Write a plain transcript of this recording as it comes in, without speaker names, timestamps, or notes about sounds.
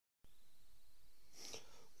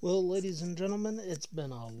Well, ladies and gentlemen, it's been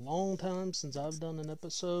a long time since I've done an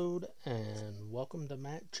episode, and welcome to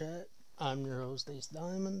Matt Chat. I'm your host, Ace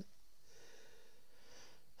Diamond.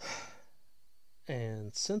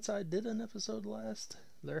 And since I did an episode last,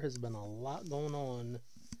 there has been a lot going on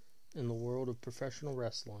in the world of professional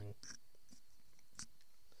wrestling.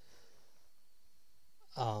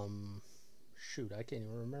 I can't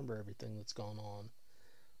even remember everything that's gone on.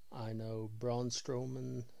 I know Braun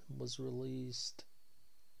Strowman was released.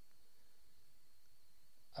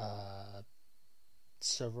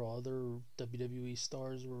 Several other WWE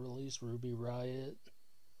stars were released. Ruby Riott.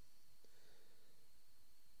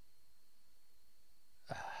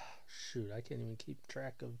 I can't even keep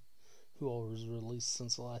track of who all was released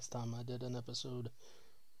since the last time I did an episode,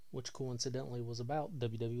 which coincidentally was about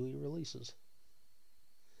WWE releases.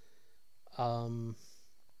 But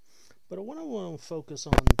what I want to focus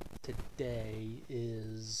on today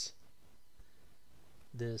is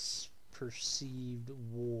this perceived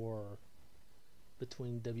war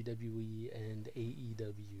between WWE and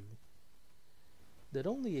AEW that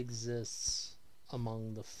only exists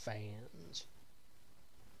among the fans.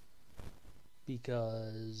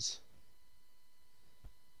 Because,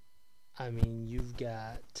 you've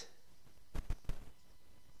got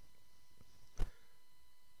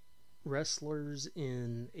wrestlers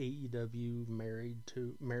in AEW married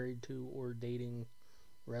to or dating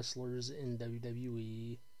wrestlers in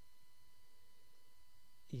WWE.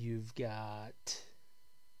 You've got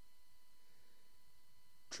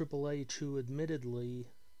Triple H, who admittedly,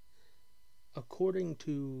 according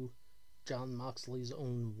to Jon Moxley's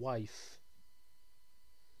own wife,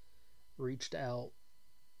 reached out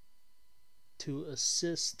to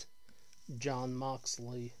assist Jon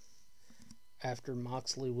Moxley after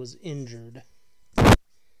Moxley was injured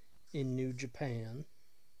in New Japan.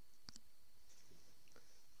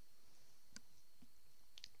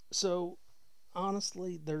 So,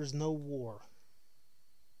 honestly, there's no war.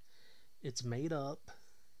 It's made up.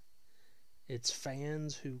 It's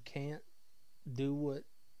fans who can't do what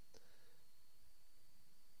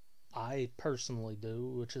I personally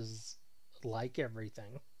do, which is like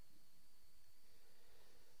everything.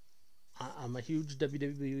 I'm a huge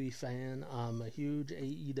WWE fan. I'm a huge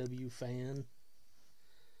AEW fan.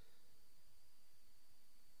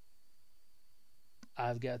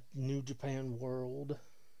 I've got New Japan World,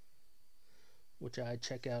 which I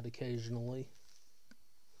check out occasionally.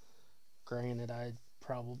 Granted, I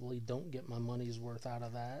probably don't get my money's worth out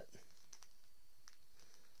of that.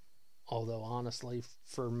 Although, honestly,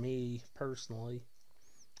 for me personally,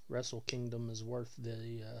 Wrestle Kingdom is worth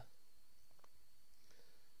the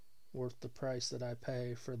price that I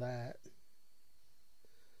pay for that.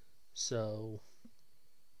 So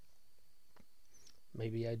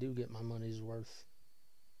maybe I do get my money's worth.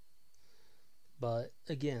 But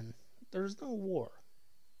again, there's no war.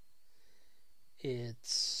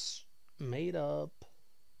 It's made up.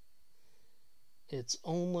 It's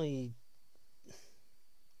only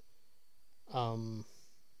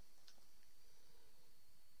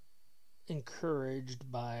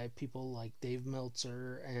encouraged by people like Dave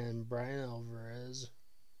Meltzer and Brian Alvarez,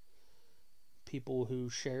 people who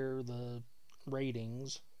share the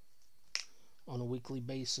ratings on a weekly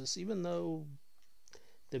basis, even though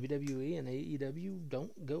WWE and AEW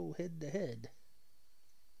don't go head to head,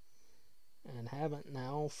 and haven't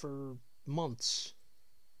now for months.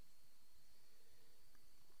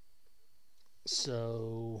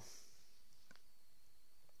 So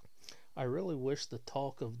I really wish the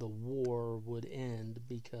talk of the war would end,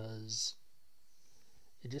 because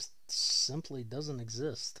it just simply doesn't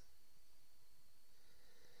exist.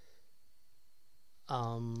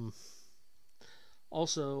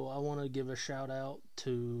 Also, I want to give a shout out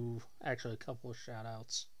to, actually a couple of shout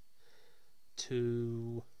outs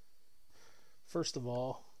to, first of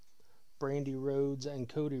all, Brandy Rhodes and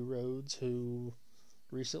Cody Rhodes, who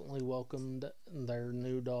recently welcomed their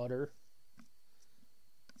new daughter,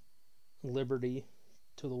 Liberty,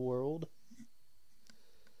 to the world.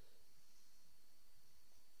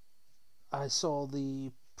 I saw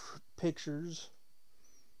the pictures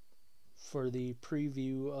for the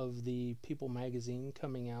preview of the People magazine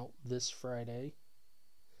coming out this Friday,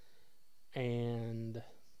 and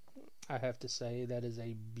I have to say that is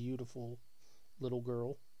a beautiful little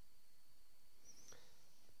girl.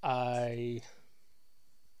 I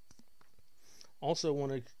also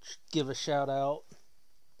want to give a shout out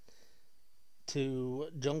to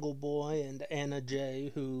Jungle Boy and Anna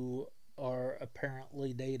Jay, who are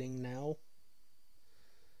apparently dating now.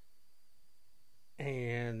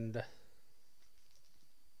 And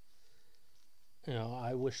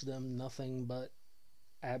I wish them nothing but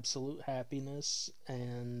absolute happiness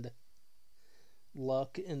and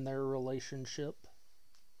luck in their relationship.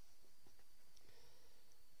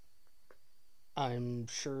 I'm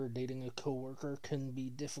sure dating a coworker can be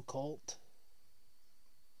difficult,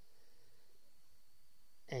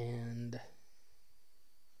 and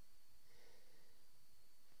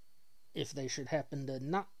if they should happen to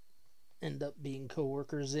not end up being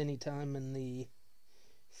coworkers anytime in the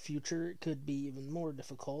future, it could be even more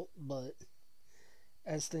difficult. But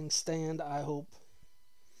as things stand, I hope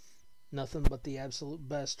nothing but the absolute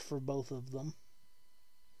best for both of them.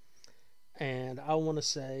 And I want to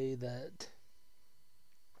say that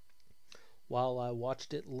while I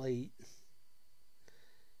watched it late,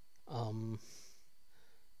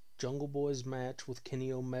 Jungle Boy's match with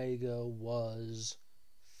Kenny Omega was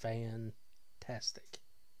fantastic.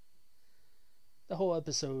 The whole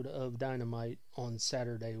episode of Dynamite on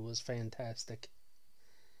Saturday was fantastic.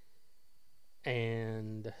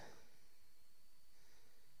 And,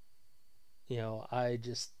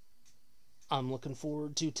 I'm looking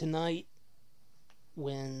forward to tonight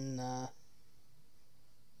when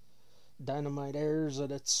Dynamite airs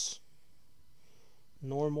at its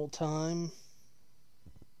normal time.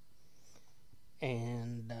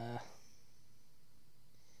 And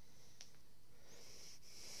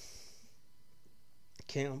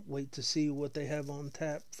can't wait to see what they have on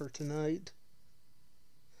tap for tonight.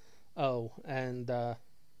 Oh, and to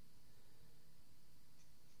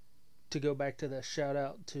go back to that shout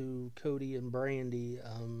out to Cody and Brandy,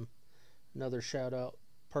 another shout out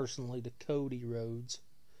personally to Cody Rhodes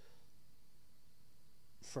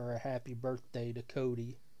for a happy birthday to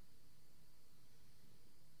Cody,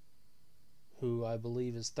 who I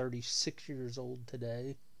believe is 36 years old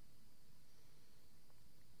today.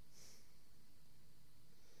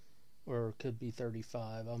 Or it could be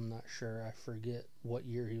 35, I'm not sure. I forget what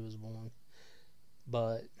year he was born.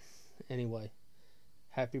 But anyway,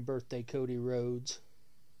 happy birthday, Cody Rhodes.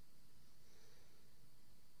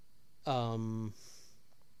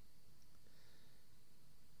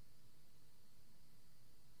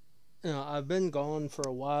 I've been gone for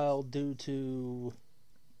a while due to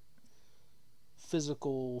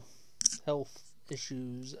physical health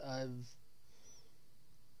issues.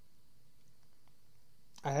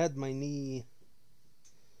 I had my knee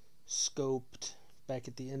scoped back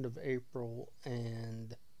at the end of April,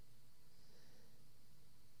 and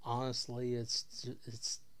honestly,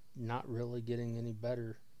 it's not really getting any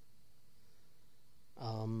better.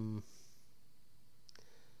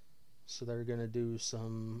 So they're going to do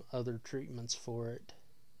some other treatments for it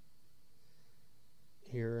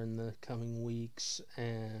here in the coming weeks,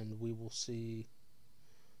 and we will see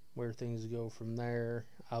where things go from there.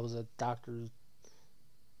 I was at doctor's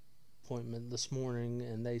appointment this morning,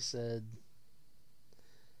 and they said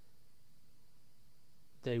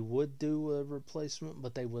they would do a replacement,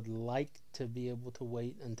 but they would like to be able to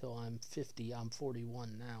wait until I'm 50. I'm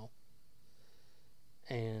 41 now.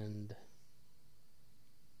 And,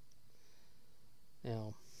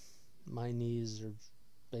 my knees have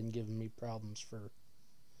been giving me problems for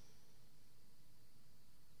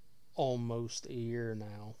almost a year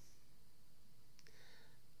now.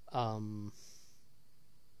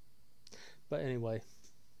 But anyway,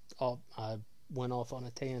 I went off on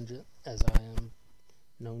a tangent, as I am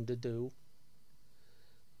known to do.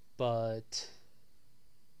 But,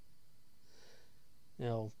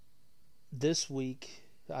 this week,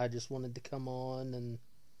 I just wanted to come on and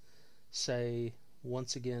say,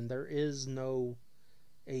 once again, there is no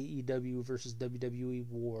AEW versus WWE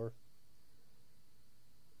war.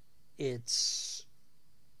 It's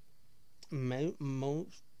mainly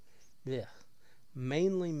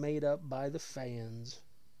made up by the fans.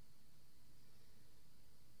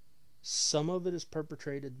 Some of it is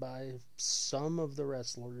perpetrated by some of the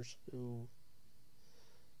wrestlers who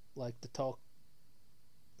like to talk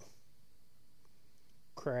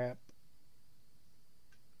crap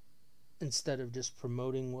instead of just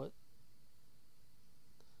promoting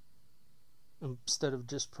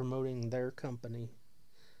their company.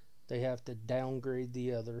 They have to downgrade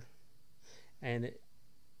the other, and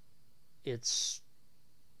it's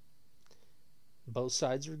both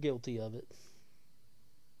sides are guilty of it.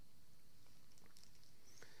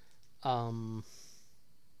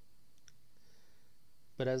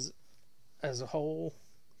 But as a whole,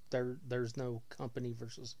 there's no company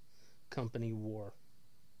versus company war.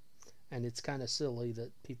 And it's kind of silly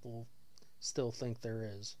that people still think there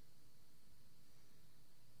is.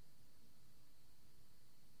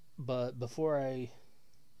 But before I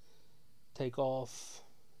take off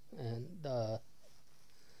and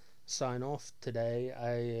sign off today,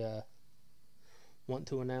 I want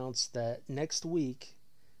to announce that next week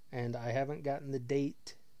And I haven't gotten the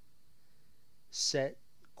date set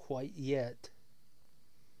quite yet,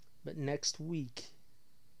 but next week,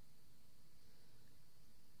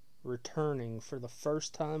 returning for the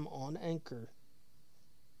first time on Anchor,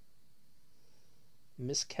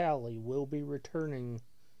 Miss Callie will be returning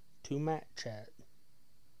to Matt Chat,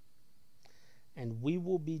 and we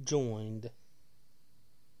will be joined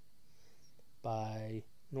by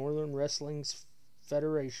Northern Wrestling's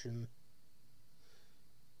Federation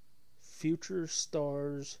Future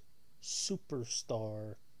Stars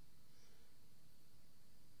superstar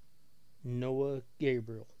Noah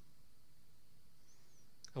Gabriel,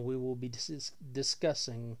 and we will be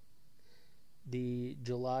discussing the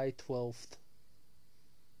July 12th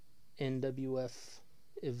NWF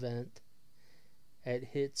event at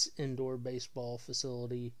HIT's indoor baseball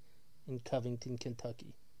facility in Covington,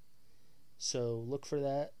 Kentucky. So look for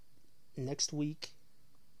that next week,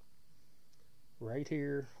 right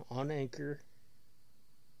here on Anchor.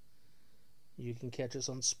 You can catch us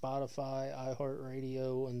on Spotify,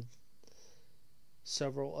 iHeartRadio, and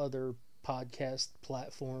several other podcast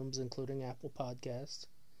platforms, including Apple Podcasts.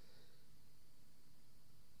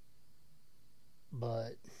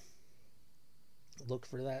 But look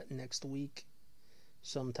for that next week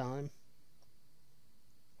sometime.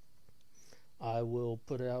 I will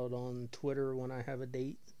put it out on Twitter when I have a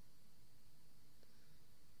date.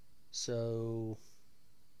 So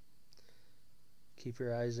keep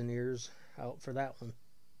your eyes and ears out for that one.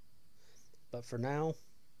 But for now,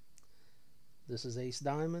 this is Ace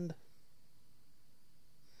Diamond.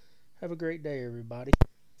 Have a great day, everybody.